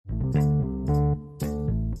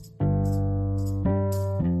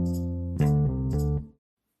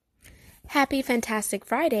Happy Fantastic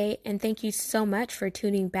Friday, and thank you so much for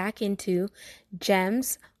tuning back into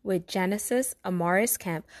Gems with Genesis Amaris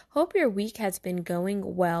Kemp. Hope your week has been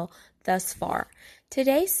going well thus far.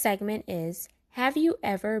 Today's segment is Have You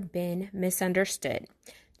Ever Been Misunderstood?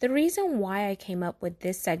 The reason why I came up with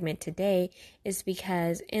this segment today is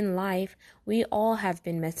because in life, we all have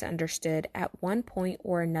been misunderstood at one point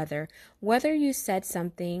or another. Whether you said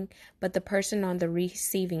something, but the person on the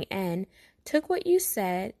receiving end took what you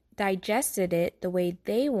said, digested it the way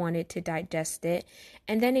they wanted to digest it,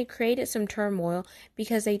 and then it created some turmoil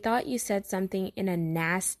because they thought you said something in a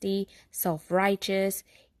nasty, self-righteous,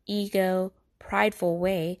 prideful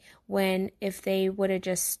way, when if they would have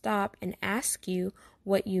just stopped and asked you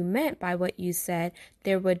what you meant by what you said,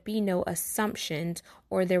 there would be no assumptions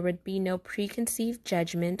or there would be no preconceived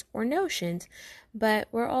judgments or notions. But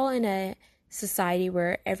we're all in a society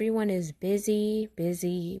where everyone is busy,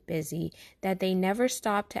 that they never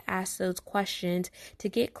stop to ask those questions to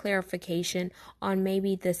get clarification on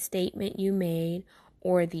maybe the statement you made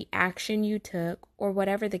or the action you took or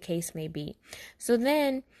whatever the case may be. So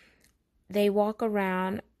then they walk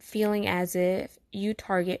around feeling as if you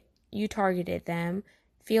targeted them,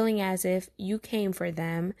 feeling as if you came for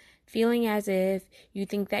them, feeling as if you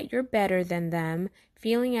think that you're better than them,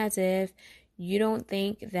 feeling as if you don't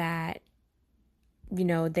think that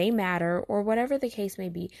they matter, or whatever the case may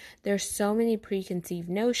be. There's so many preconceived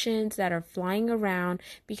notions that are flying around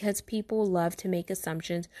because people love to make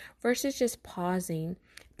assumptions versus just pausing,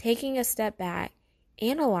 taking a step back,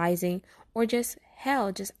 analyzing, or just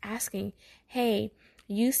asking, hey,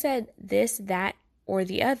 you said this, that, or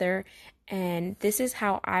the other, and this is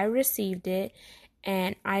how I received it,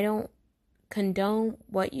 and I don't condone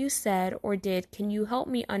what you said or did. Can you help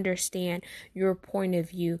me understand your point of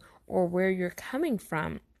view or where you're coming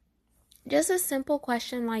from? Just a simple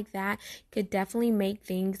question like that could definitely make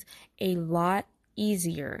things a lot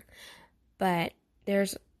easier. But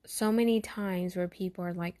there's so many times where people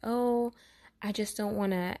are like, oh, I just don't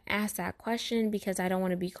want to ask that question because I don't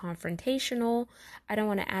want to be confrontational. I don't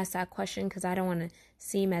want to ask that question because I don't want to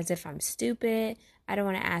seem as if I'm stupid. I don't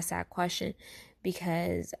want to ask that question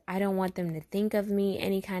because I don't want them to think of me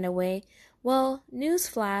any kind of way. Well,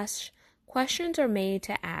 newsflash, questions are made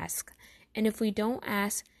to ask. And if we don't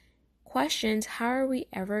ask questions, how are we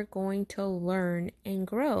ever going to learn and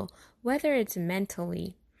grow? Whether it's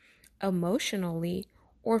mentally, emotionally,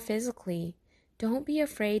 or physically. Don't be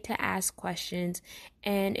afraid to ask questions.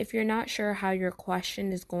 And if you're not sure how your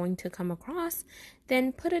question is going to come across,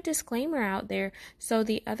 then put a disclaimer out there so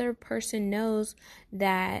the other person knows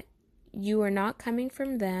that you are not coming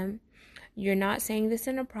from them. You're not saying this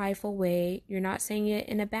in a prideful way. You're not saying it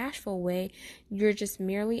in a bashful way. You're just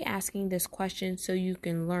merely asking this question so you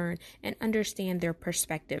can learn and understand their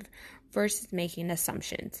perspective versus making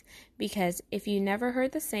assumptions. Because if you never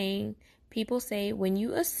heard the saying, people say, when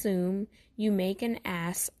you assume, you make an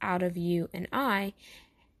ass out of you and I.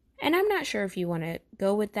 And I'm not sure if you want to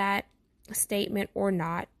go with that statement or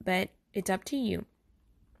not, but it's up to you.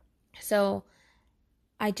 So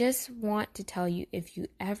I just want to tell you, if you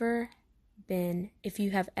have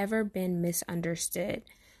ever been misunderstood,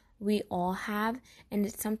 we all have, and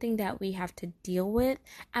it's something that we have to deal with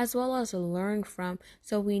as well as learn from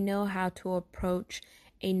so we know how to approach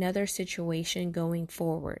another situation going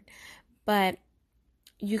forward. But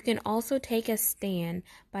you can also take a stand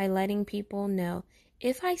by letting people know,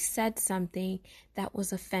 if I said something that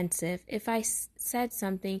was offensive, if I said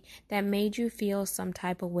something that made you feel some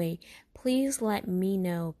type of way, please let me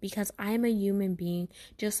know, because I'm a human being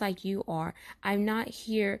just like you are. I'm not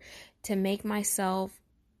here to make myself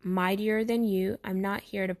mightier than you. I'm not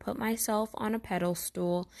here to put myself on a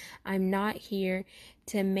pedestal. I'm not here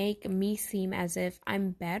to make me seem as if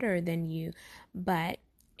I'm better than you. But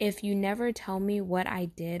if you never tell me what I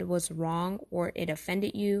did was wrong or it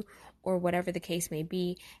offended you or whatever the case may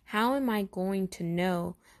be, how am I going to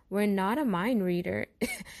know? We're not a mind reader.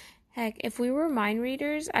 Heck, if we were mind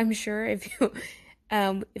readers, I'm sure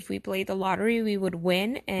if we played the lottery, we would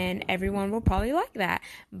win and everyone will probably like that.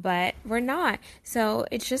 But we're not. So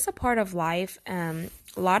it's just a part of life. A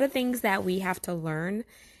lot of things that we have to learn.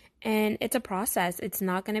 And it's a process. It's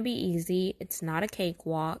not going to be easy. It's not a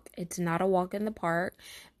cakewalk. It's not a walk in the park,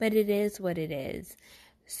 but it is what it is.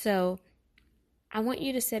 So I want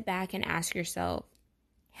you to sit back and ask yourself,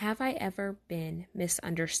 have I ever been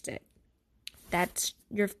misunderstood? That's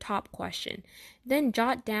your top question. Then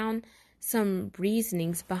jot down some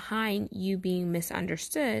reasonings behind you being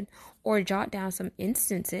misunderstood, or jot down some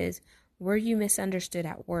instances. Were you misunderstood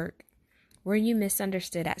at work? Were you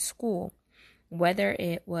misunderstood at school? Whether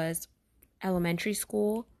it was elementary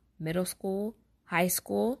school, middle school, high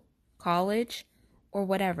school, college, or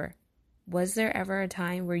whatever. Was there ever a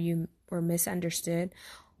time where you were misunderstood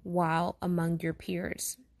while among your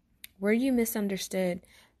peers? Were you misunderstood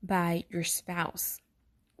by your spouse?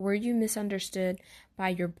 Were you misunderstood by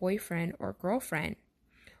your boyfriend or girlfriend?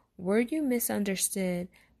 Were you misunderstood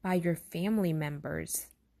by your family members?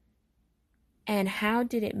 And how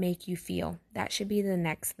did it make you feel? That should be the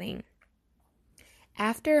next thing.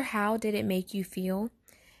 After how did it make you feel?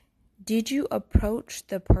 Did you approach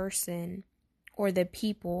the person or the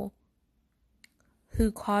people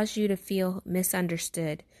who caused you to feel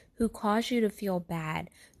misunderstood, who caused you to feel bad,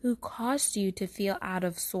 who caused you to feel out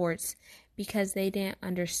of sorts because they didn't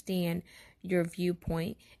understand your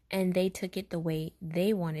viewpoint and they took it the way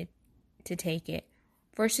they wanted to take it,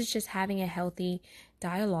 versus just having a healthy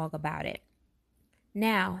dialogue about it?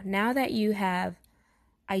 Now that you have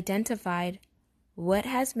identified what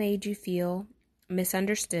has made you feel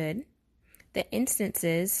misunderstood, the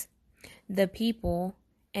instances, the people,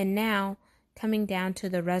 and now coming down to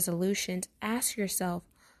the resolutions, ask yourself,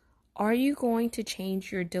 are you going to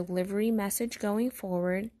change your delivery message going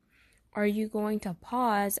forward? Are you going to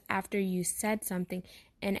pause after you said something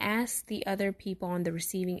and ask the other people on the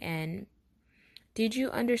receiving end, did you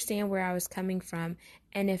understand where I was coming from?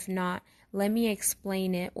 And if not, let me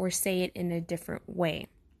explain it or say it in a different way.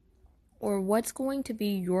 Or what's going to be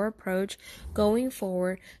your approach going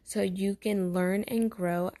forward so you can learn and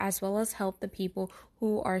grow, as well as help the people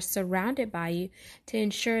who are surrounded by you to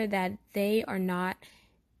ensure that they are not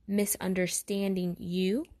misunderstanding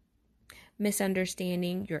you,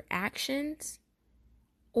 misunderstanding your actions,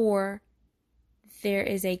 or there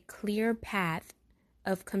is a clear path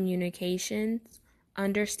of communications,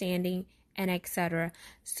 understanding, and etc.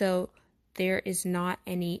 So there is not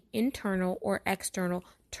any internal or external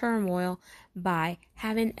turmoil by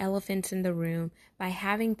having elephants in the room, by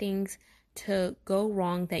having things to go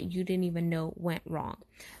wrong that you didn't even know went wrong.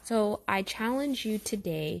 So I challenge you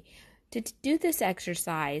today to do this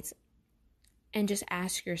exercise and just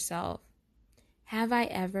ask yourself, have I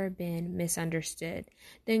ever been misunderstood?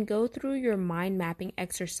 Then go through your mind mapping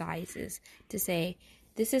exercises to say,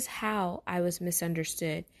 this is how I was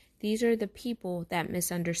misunderstood. These are the people that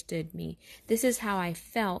misunderstood me. This is how I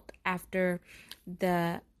felt after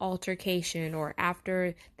the altercation or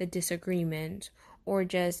after the disagreement or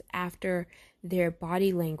just after their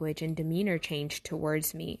body language and demeanor changed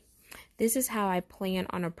towards me. This is how I plan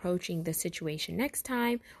on approaching the situation next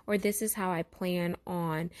time, or this is how I plan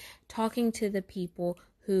on talking to the people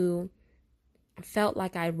who felt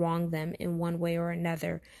like I wronged them in one way or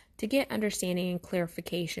another, to get understanding and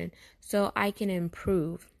clarification so I can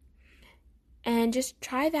improve. And just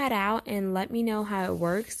try that out and let me know how it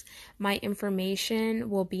works. My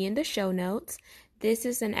information will be in the show notes. This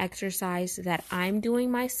is an exercise that I'm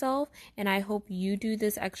doing myself, and I hope you do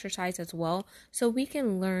this exercise as well so we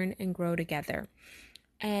can learn and grow together.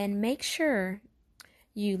 And make sure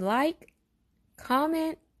you like,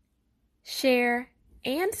 comment, share,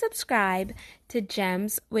 and subscribe to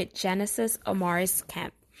Gems with Genesis Amaris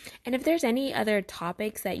Kemp. And if there's any other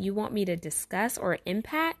topics that you want me to discuss or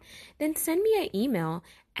impact, then send me an email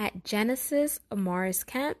at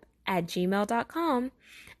genesisamarisKemp@gmail.com.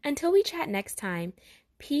 Until we chat next time,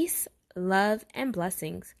 peace, love, and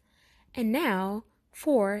blessings. And now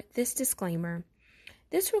for this disclaimer.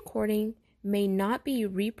 This recording may not be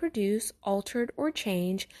reproduced, altered, or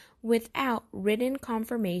changed without written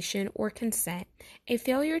confirmation or consent. A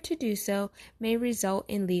failure to do so may result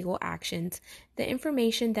in legal actions. The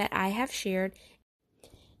information that I have shared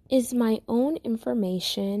is my own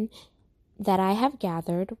information that I have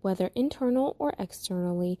gathered, whether internal or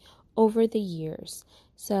externally, over the years.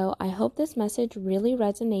 So I hope this message really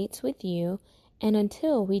resonates with you. And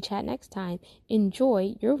until we chat next time,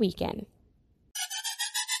 enjoy your weekend.